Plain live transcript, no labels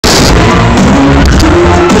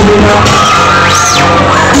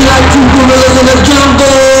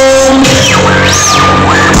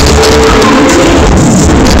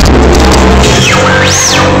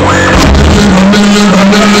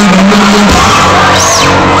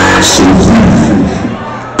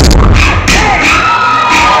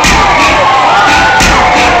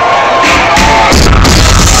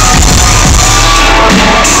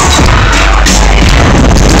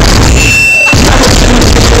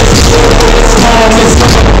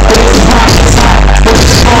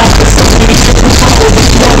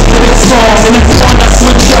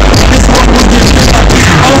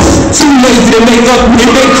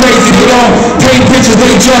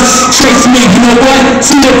know what?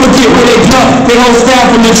 See, they forget where they go. They hold style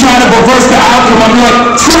from the trying to reverse the outcome. I'm like,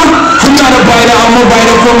 I'm not a writer, I'm a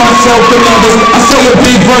writer for myself and others. I say a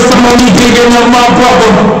big verse, I'm only digging up my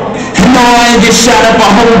brother. And no, I ain't get shot up a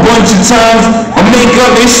whole bunch of times. I make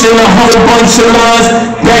up this shit a whole bunch of lines.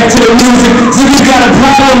 Back to the music, so you got a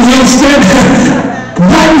problem, Houston.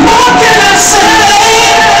 What more can I say?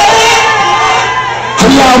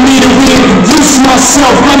 Allow me to reintroduce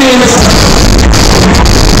myself. My name is...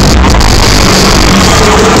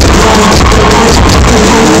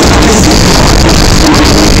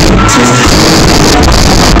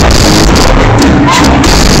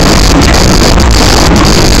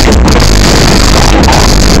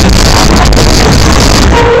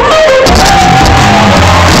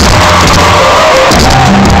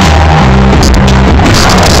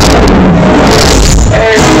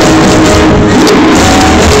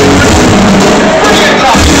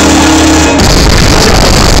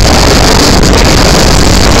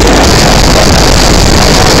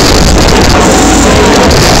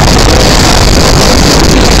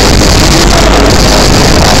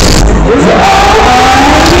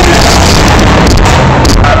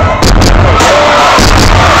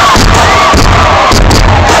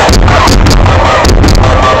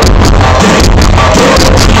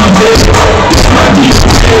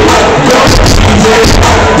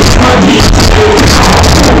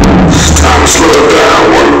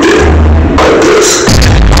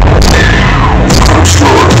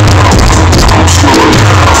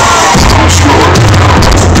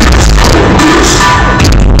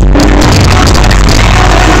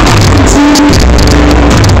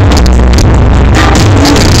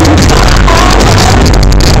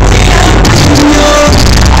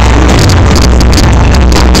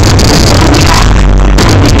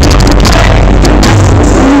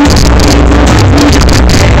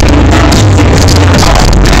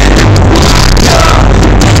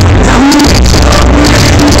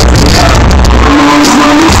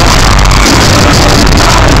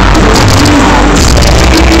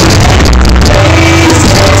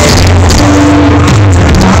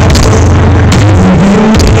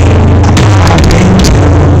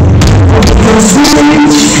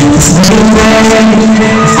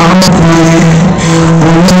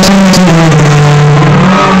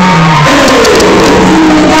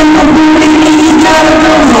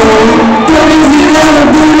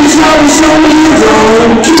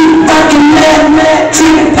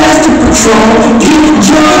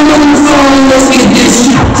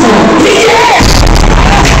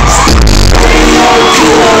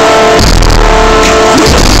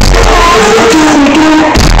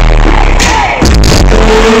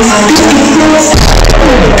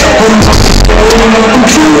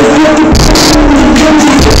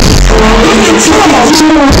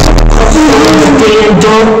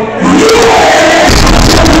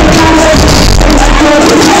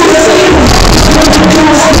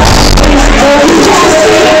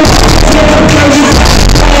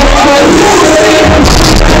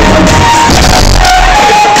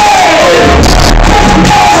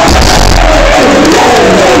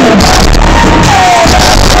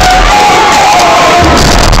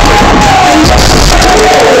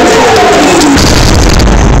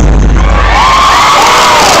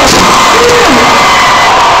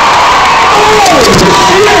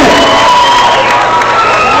 Yeah.